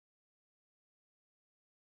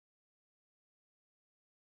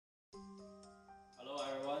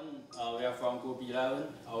are from Group 11.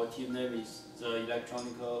 Our team name is the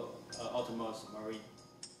Electronic Autonomous Marine.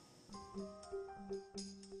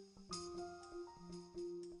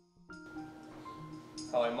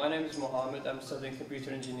 Hi, my name is Mohammad. I'm studying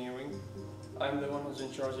computer engineering. I'm the one who's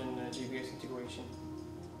in charge in GPS integration.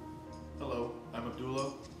 Hello, I'm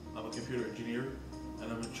Abdullah. I'm a computer engineer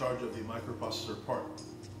and I'm in charge of the microprocessor part,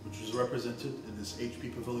 which is represented in this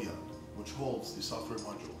HP pavilion, which holds the software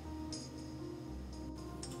module.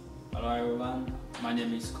 Hello everyone, my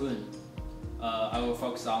name is Kun. I will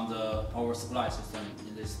focus on the power supply system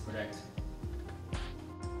in this project.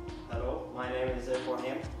 Hello, my name is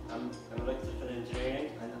Ibrahim. I'm an electrical engineering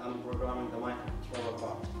and I'm programming the microcontroller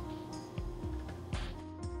part.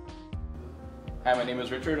 Hi, my name is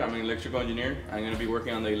Richard. I'm an electrical engineer. I'm going to be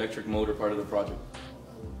working on the electric motor part of the project.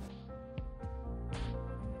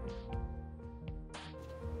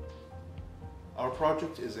 Our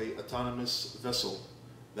project is an autonomous vessel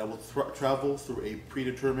that will travel through a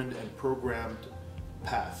predetermined and programmed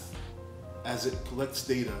path as it collects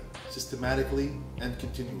data systematically and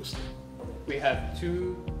continuously. We have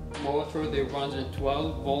two motors. They run at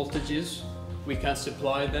 12 voltages. We can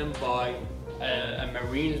supply them by a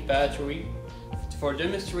marine's battery. For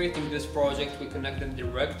demonstrating this project, we connect them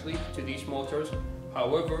directly to these motors.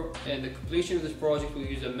 However, in the completion of this project, we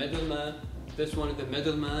use a middleman. This one is the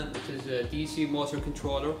middleman. It is a DC motor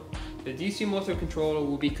controller. The DC motor controller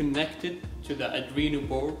will be connected to the Arellano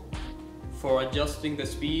board for adjusting the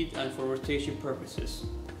speed and for rotation purposes.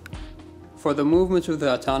 For the movement of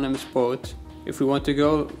the autonomous boat, if we want to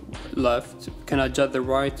go left, we can adjust the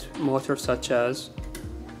right motor such as.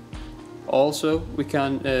 Also, we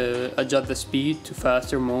can adjust the speed to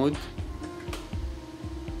faster mode.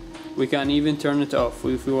 We can even turn it off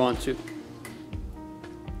if we want to.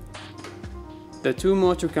 The two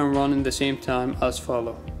motors can run in the same time as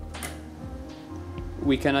follow.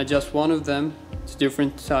 We can adjust one of them to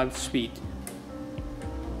different type of speed.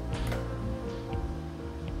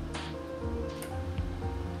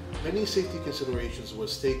 Many safety considerations were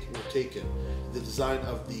taken in the design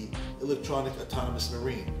of the Electronic Autonomous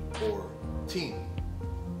Marine, or T.E.A.M.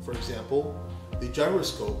 For example, the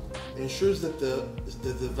gyroscope ensures that the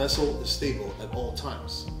vessel is stable at all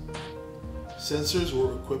times. Sensors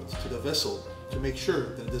were equipped to the vessel to make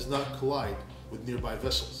sure that it does not collide with nearby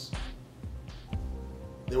vessels.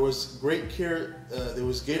 There was great care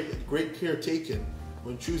taken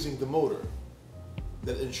when choosing the motor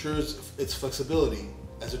that ensures its flexibility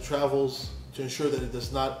as it travels to ensure that it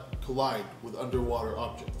does not collide with underwater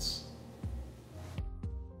objects.